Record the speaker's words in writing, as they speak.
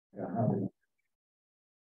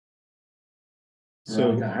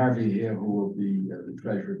So Harvey here, who will be the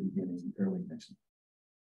treasurer beginning early next year.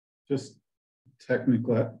 Just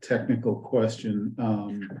technical question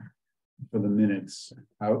for the minutes.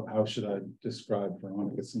 How should I describe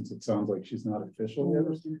Veronica, since it sounds like she's not official yet?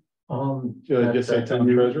 Should I just say town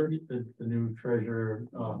treasurer? The new treasurer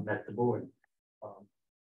met the board.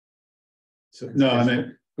 So no, I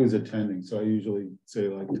mean who's attending. So I usually say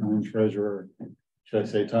like town treasurer. Should I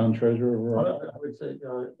say town treasurer? I would say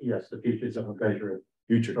yes, the future town treasurer.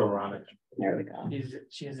 Future. Veronica. There we go.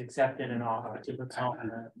 She has accepted an offer to become.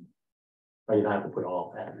 But you don't have to put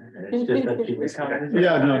all that. It's just that she was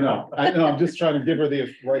Yeah, no. I know. I'm just trying to give her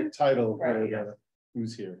the right title. Right, For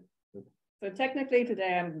who's here. So technically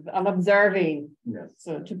today I'm observing, Yes.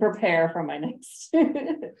 so to prepare for my next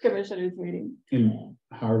commissioners meeting. And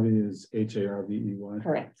Harvey is Harvey.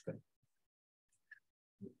 Correct.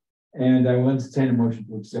 And I will entertain a motion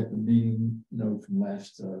to accept the meeting note from my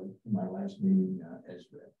last meeting as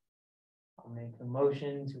read. I'll make a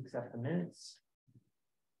motion to accept the minutes.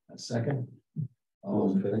 A second. All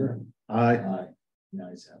those in favor? Aye. Aye. The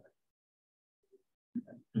ayes have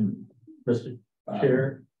it. Mr.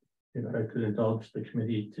 Chair, if I could indulge the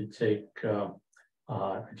committee to take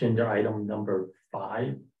agenda item number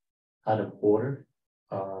 5 out of order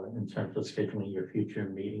in terms of scheduling your future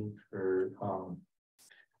meeting for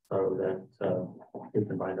so that you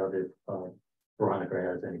can find out if Veronica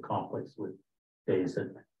has any conflicts with days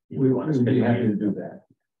that We would be happy to do that.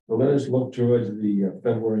 So let us look towards the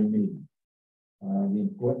February meeting. The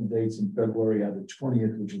important dates in February are the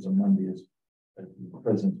 20th, which is a Monday, is the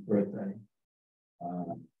president's birthday.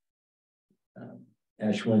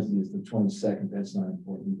 Ash Wednesday is the 22nd. That's not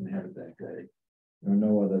important. We can have it that day. There are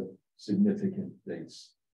no other significant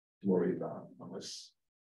dates to worry about unless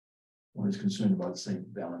one is concerned about St.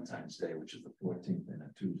 Valentine's Day, which is the 14th and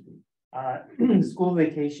a Tuesday. School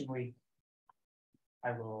vacation week.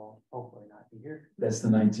 I will hopefully not be here. That's the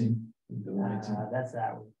 19th. The 19th. That's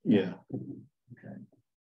that week. Yeah. Okay.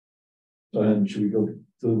 So then should we go to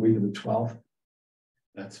the week of the 12th?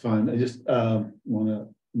 That's fine. I just want to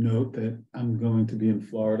note that I'm going to be in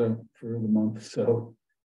Florida for the month, so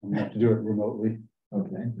I'm going to have to do it remotely.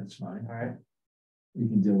 Okay, that's fine. All right. We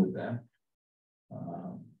can deal with that.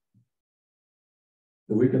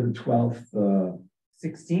 The week of the 12th,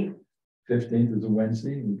 16th. 15th is a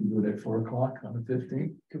Wednesday. We can do it at 4 o'clock on the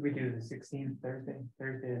 15th. Could we do the 16th Thursday?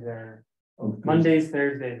 Thursdays are Oh, Mondays,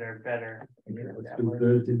 Thursdays are better. Okay, let's do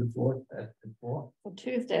Thursday the 4th at 4. So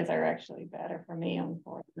Tuesdays are actually better for me,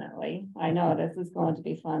 unfortunately. I know this is going to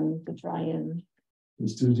be fun to try and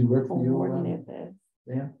Does Tuesday work for you? coordinate this.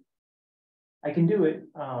 Yeah. I can do it.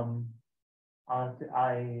 I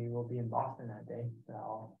will be in Boston that day, so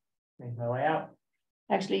I'll make my way out.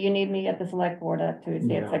 Actually, you need me at the select board at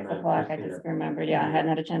Tuesday at 6 o'clock. I just remembered. Yeah, I hadn't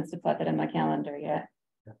had a chance to put that in my calendar yet.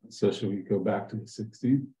 So should we go back to the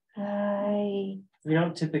 16th? We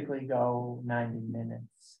don't typically go 90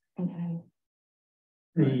 minutes. Okay.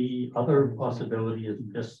 The other possibility is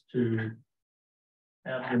just to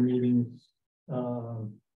have the meetings. I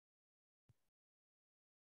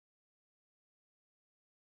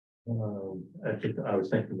was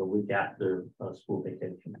thinking the week after school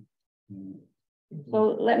vacation. So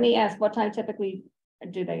let me ask, what time typically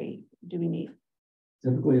do we meet?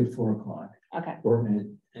 Typically at 4 o'clock. Okay,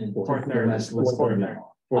 And 4:30. let's let them know.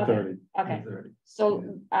 4:30. okay. 4:30.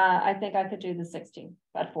 So I think I could do the 16th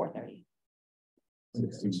at 4:30.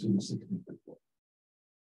 Let's do the 16th at 4.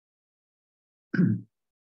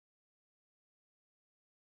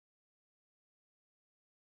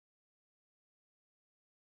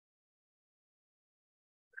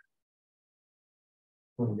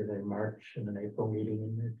 We'll get a March and an April meeting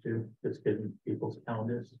in there too, just getting people's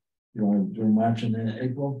calendars. You want to do March and then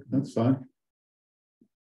April? That's fine.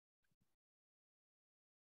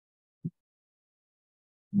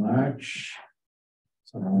 March.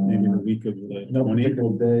 Maybe the week of the No 20th.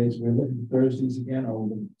 particular days. We're looking at Thursdays again, or we're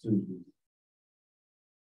looking at Tuesdays?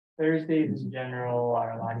 Thursdays in general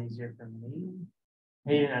are a lot easier for me.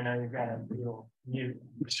 Hayden, I know you've got a little mute.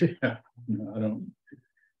 Yeah, no, I don't.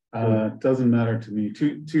 It doesn't matter to me.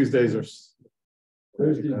 Tuesdays are.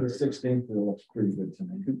 Thursday the 16th looks pretty good to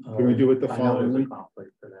me. Can we do it the I know following there's a week?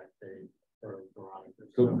 conflict for that day for Veronica.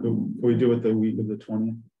 Can we do it the week of the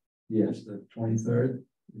 20th? Yes, the 23rd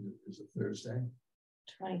is a Thursday.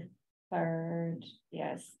 23rd,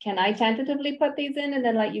 yes. Can I tentatively put these in and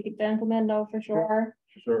then let you gentlemen know for sure?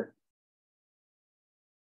 Sure.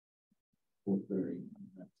 4:30.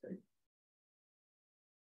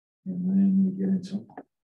 And then we get into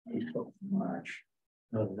April, March.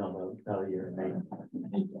 No, you're in May.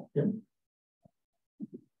 April. Yep.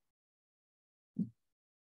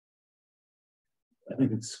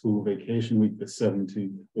 think it's school vacation week, the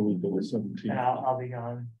 17th, the week of the 17th. And I'll be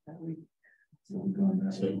gone that week. So we're going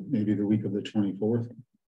that way. So maybe the week of the 24th.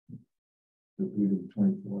 The week of the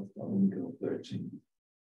 24th, the week of the 13th.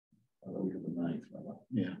 The week of the 9th.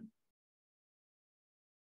 Yeah.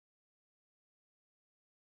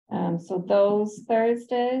 So those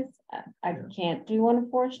Thursdays, I can't do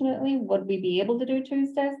unfortunately. Would we be able to do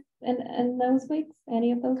Tuesdays in those weeks,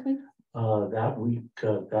 any of those weeks? That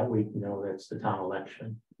week, no, that's the town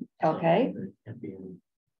election. So Okay. there can't be any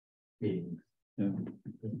meetings. Yeah.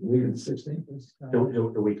 The week of the 16th is.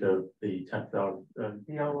 The week of the 10th,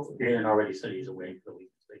 Dan already said he's away for the week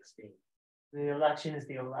of 16th. The election is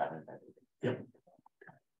the 11th. I think. Yep.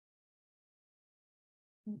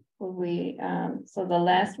 Will we, so the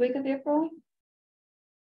last week of April?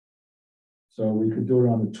 So we could do it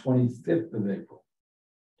on the 25th of April.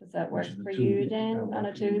 Does that work Which is a for Tuesday. you, Dan, That on a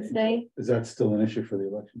works for me. Tuesday? Is that still an issue for the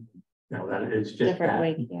election? No, that is just Different that,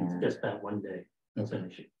 week, yeah. it's just that one day. That's an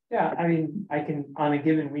issue. Yeah, I mean, I can, on a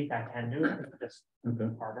given week, I can do it, it's just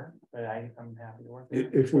Okay. harder, but I'm happy to work. with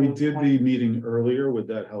it. If we So did 20 the meeting earlier, would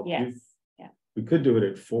that help you? Yes, yeah. We could do it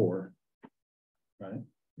at 4. Right?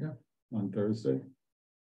 Yeah. On Thursday.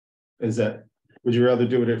 Is that, would you rather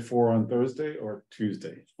do it at 4 on Thursday or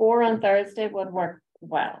Tuesday? 4 on Thursday would work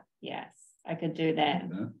well. Yes, I could do that.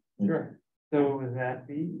 Yeah. Sure. So would that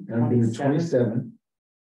be? That'll be the 27th? 27th,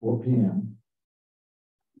 4 p.m.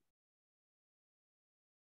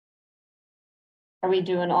 Are we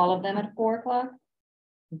doing all of them at 4 o'clock?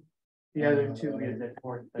 The other two is at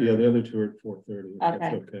 4:30. Yeah, the other 2 are at 4:30.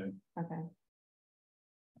 That's okay. Okay,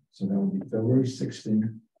 So that would be February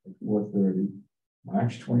 16th at 4:30,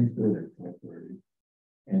 March 23rd at 4:30,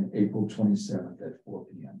 and April 27th at 4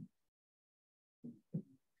 p.m.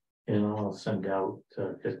 And I'll send out,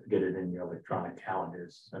 just to get it in your electronic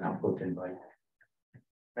calendars, and I'll book invite.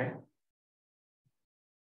 Right,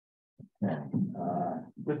 And,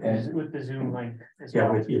 with the Zoom link. as Yeah,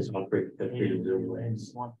 well. with you, so I'll break the Meeting Zoom and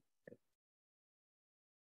links. one.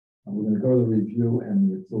 we're going to go to the review and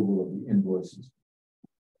the approval of the invoices.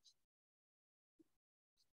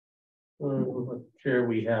 Chair,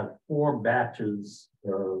 we have 4 batches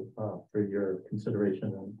for your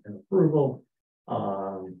consideration and approval.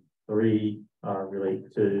 3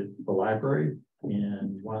 relate to the library,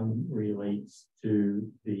 and 1 relates to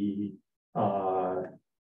the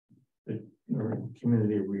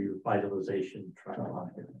community revitalization trust.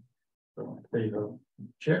 So there you go,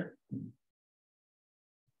 Chair.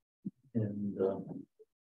 And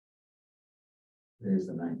There's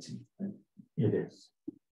the 19th. Right? it is.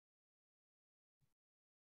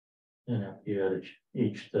 And if you had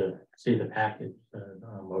each to see the package,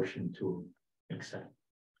 motion to accept,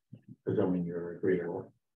 presuming you're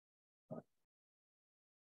agreeable.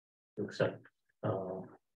 To accept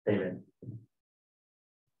payment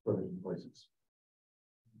for the invoices.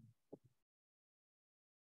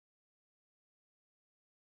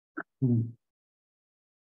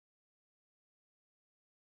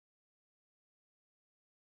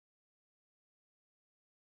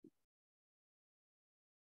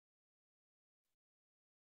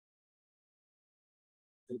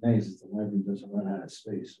 The nice is the library doesn't run out of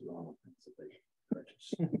space with all the things that they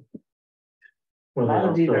purchase. Well, A lot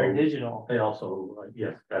of these are also- digital. They also,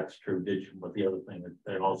 yes, that's true, digital, but the other thing is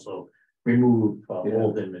they also remove Yeah.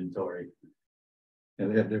 old inventory. Yeah,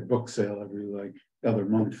 they have their book sale every like other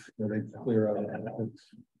month where they clear out. all the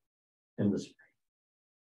books. In the spring.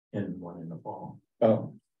 And 1 in the fall.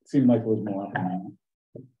 Oh, it seemed like it was more often.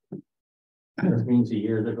 This means the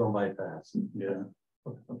years are going by fast. Yeah,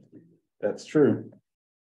 that's true.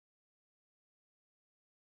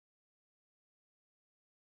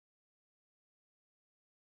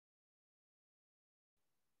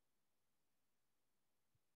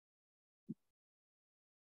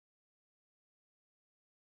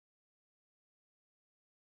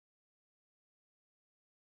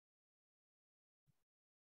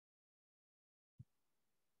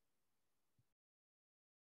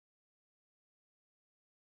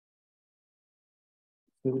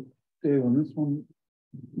 So, Dave, on this one,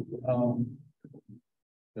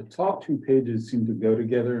 the top 2 pages seem to go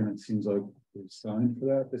together, and it seems like we've signed for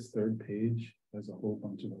that. This 3rd page has a whole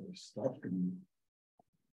bunch of other stuff. And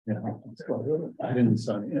yeah, that's what I didn't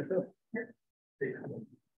sign it.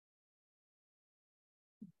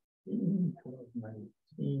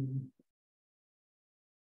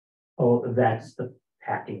 Oh, that's the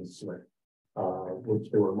packing slip, which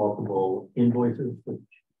there were multiple invoices,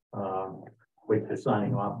 which they're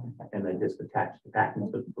signing off, and they just attach the packing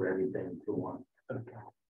slip for everything to one.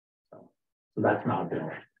 So that's not a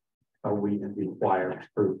bill. We require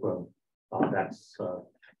proof of, that's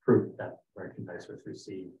proof that merchandise was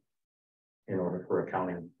received in order for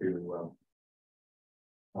accounting to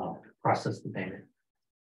process the payment.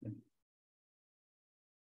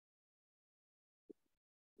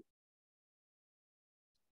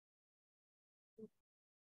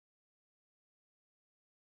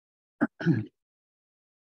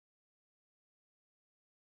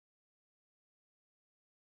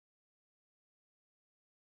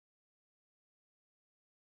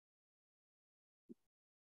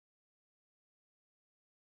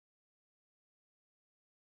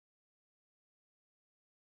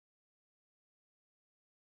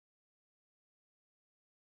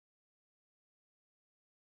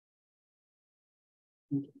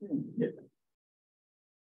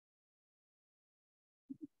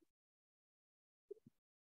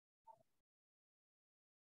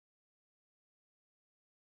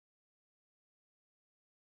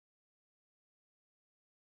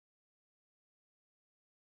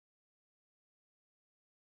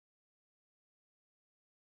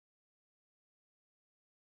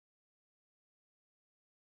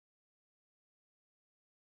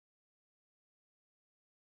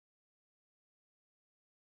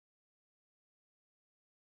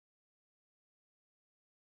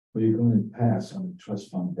 Well, you're going to pass on the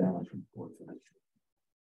trust fund balance report for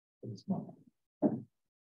this month.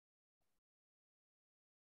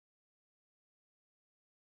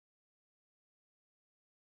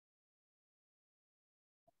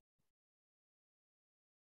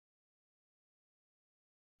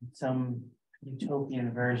 Some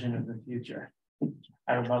utopian version of the future.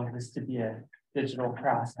 I would love this to be a digital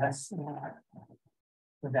process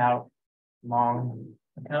without long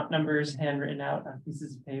account numbers handwritten out on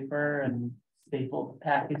pieces of paper and stapled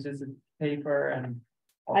packages of paper and.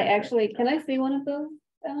 I actually, can I see one of those?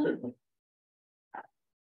 Ellen?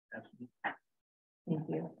 Thank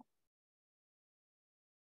you.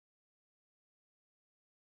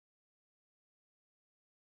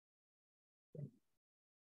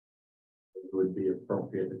 It would be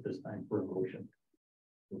appropriate at this time for a motion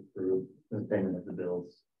to approve the payment of the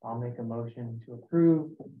bills. I'll make a motion to approve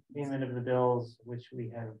payment of the bills, which we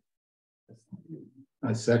have.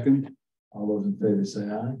 I second. All those in favor say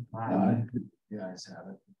aye. Aye. The ayes have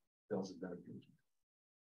it. Bills are better.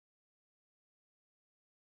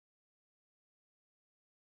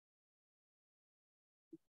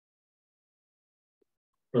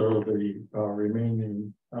 So the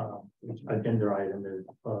remaining agenda item is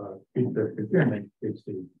future procurement, is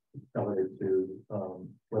to related to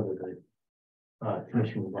whether the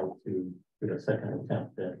commission would like to do a second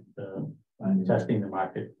attempt at testing the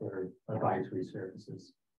market for advisory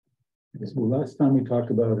services. Well, last time we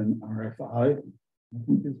talked about an RFI, I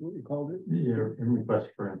think is what you called it. Your request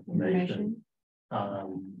for information,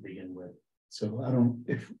 Information. begin with. So I don't,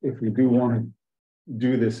 if we do want to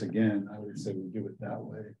do this again, I would say we do it that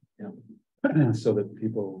way. Yeah. So that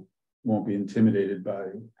people won't be intimidated by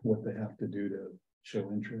what they have to do to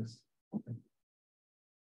show interest.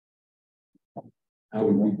 How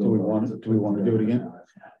would we Do we want to do it again?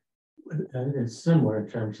 It's similar in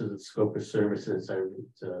terms of the scope of services. I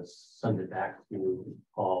would send it back to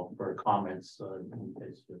Paul for comments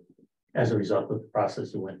as a result of the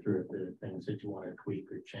process you went through, the things that you want to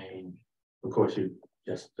tweak or change. Of course, you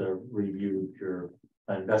just reviewed your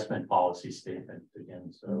investment policy statement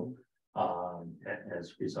again. So as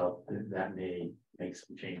a result, that may make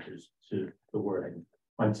some changes to the wording.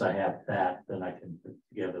 Once I have that, then I can put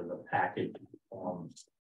together the package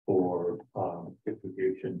for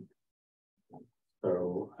distribution.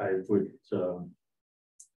 So I would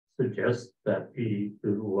suggest that we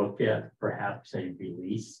look at perhaps a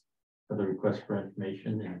release of the request for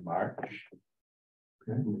information in March.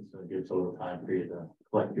 Okay. So it gives a little time for you to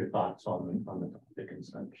collect your thoughts on the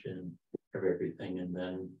consumption of everything, and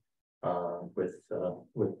then with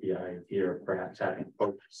the idea of perhaps having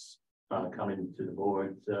folks coming to the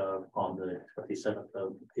board on the 27th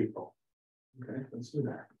of April. Okay, let's do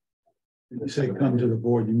that. When you say come to the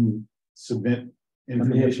board, you mean submit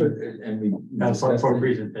information? And we For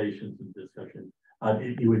presentations and discussion,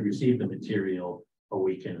 you would receive the material a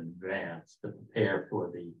week in advance to prepare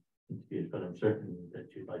for the interviews, but I'm certain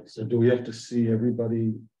that you'd like to. So do we have to see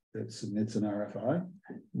everybody that submits an RFI?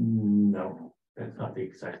 No, that's not the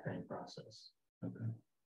exact same process.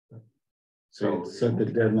 Okay. So set the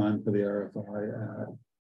deadline for the RFI.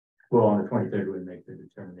 Well, on the 23rd, we make the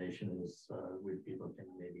determination is we'd be looking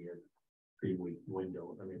maybe a 3-week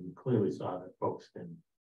window. I mean, we clearly saw that folks can,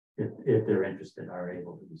 if they're interested, are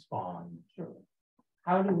able to respond. Sure.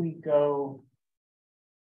 How do we go?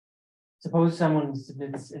 Suppose someone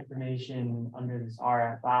submits information under this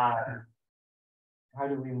RFI. How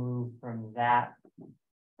do we move from that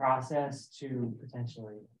process to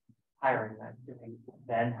potentially hiring them? Do they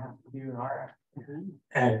then have to do an RFP?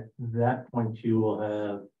 At that point, you will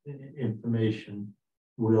have information.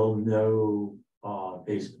 We'll know,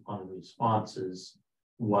 based upon the responses,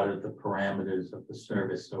 what are the parameters of the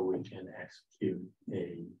service so we can execute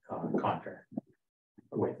a contract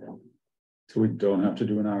with them. So we don't have to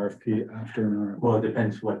do an RFP after an RFP? Well, it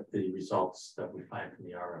depends what the results that we find from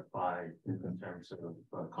the RFI in terms of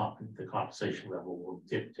the compensation level will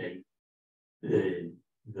dictate the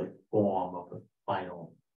form of the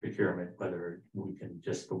final procurement, whether we can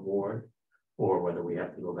just award or whether we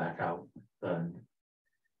have to go back out to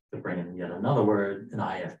bring in yet another word, an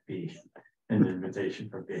IFB, an invitation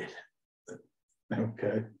for bid.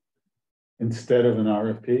 Okay. Instead of an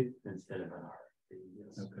RFP? Instead of an RFP,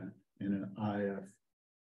 yes. Okay. In an IF.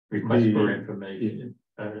 Request for information.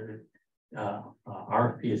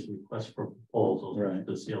 RFP is request for proposals, Right.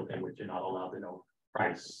 the seal thing, which you're not allowed to know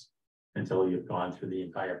price until you've gone through the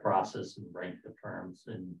entire process and ranked the firms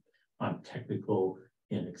and on technical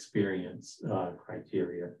and experience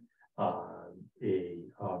criteria.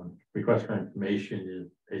 Request for information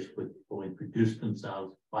is basically people introduce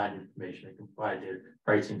themselves, provide information, they can provide their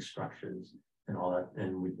pricing structures and all that,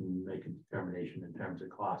 and we can make a determination in terms of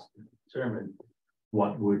cost and determine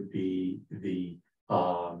what would be the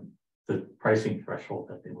pricing threshold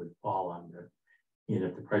that they would fall under. And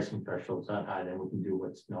if the pricing threshold is that high, then we can do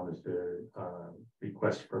what's known as the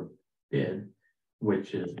request for bid,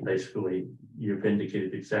 which is basically you've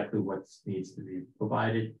indicated exactly what needs to be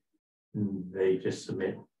provided. They just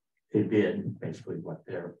submit a bid, basically what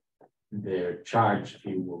their charge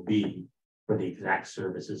fee will be for the exact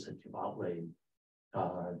services that you've outlaid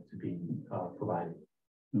to be provided.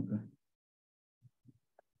 Okay.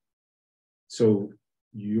 So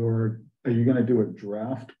are you going to do a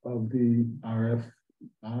draft of the RFI?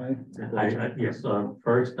 Yes,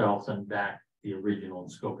 first I'll send back the original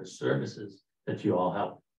scope of services that you all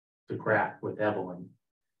helped to craft with Evelyn,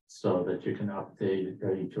 so that you can update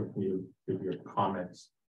each of you, give your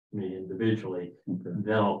comments to me individually. Okay.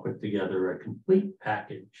 Then I'll put together a complete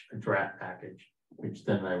package, a draft package, which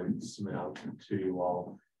then I would submit out to you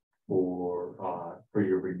all for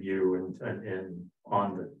your review, and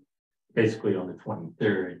on the basically on the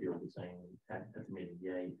 23rd, you'll be saying at the meeting,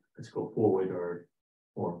 yay, let's go forward, or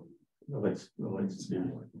let's do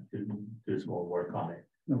some more work on it.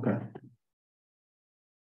 Okay.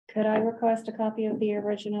 Could I request a copy of the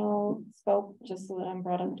original scope, just so that I'm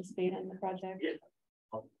brought up to speed on the project? Yeah,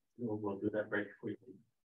 we'll do that right before you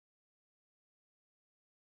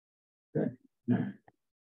leave. Okay.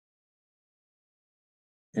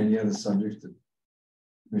 Any other subjects that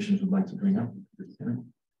commissioners would like to bring up? There's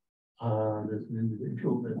an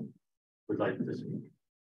individual that would like to speak.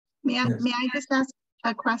 May Yes. I just ask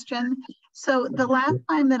a question? So the last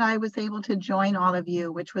time that I was able to join all of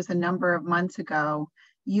you, which was a number of months ago,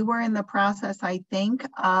 you were in the process, I think,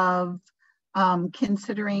 of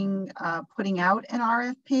considering putting out an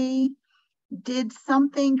RFP. Did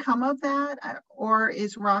something come of that, or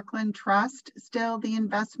is Rockland Trust still the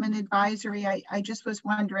investment advisory? I just was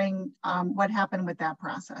wondering what happened with that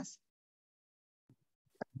process.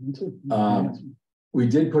 We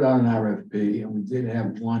did put out an RFP and we did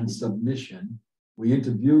have one submission. We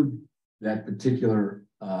interviewed that particular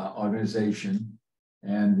organization,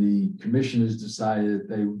 and the commissioners decided that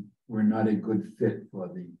they were not a good fit for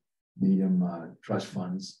the Needham trust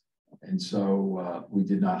funds. And so we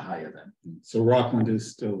did not hire them. So Rockland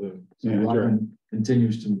is still the manager. Rockland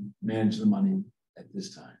continues to manage the money at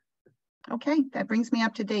this time. Okay, that brings me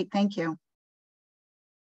up to date. Thank you.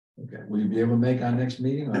 Okay, will you be able to make our next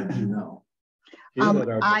meeting, or do you know?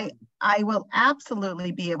 I will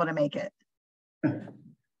absolutely be able to make it.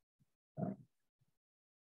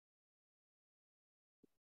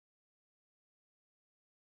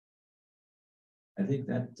 I think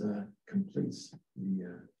that completes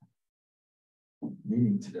the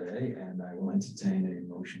meeting today, and I will entertain a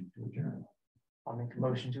motion to adjourn. I'll make a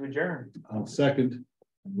motion to adjourn. I'll second.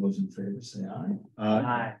 All those in favor say aye.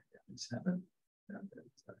 Aye. It's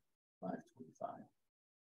 5:25.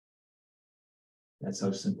 That's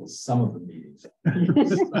how simple some of the meetings are.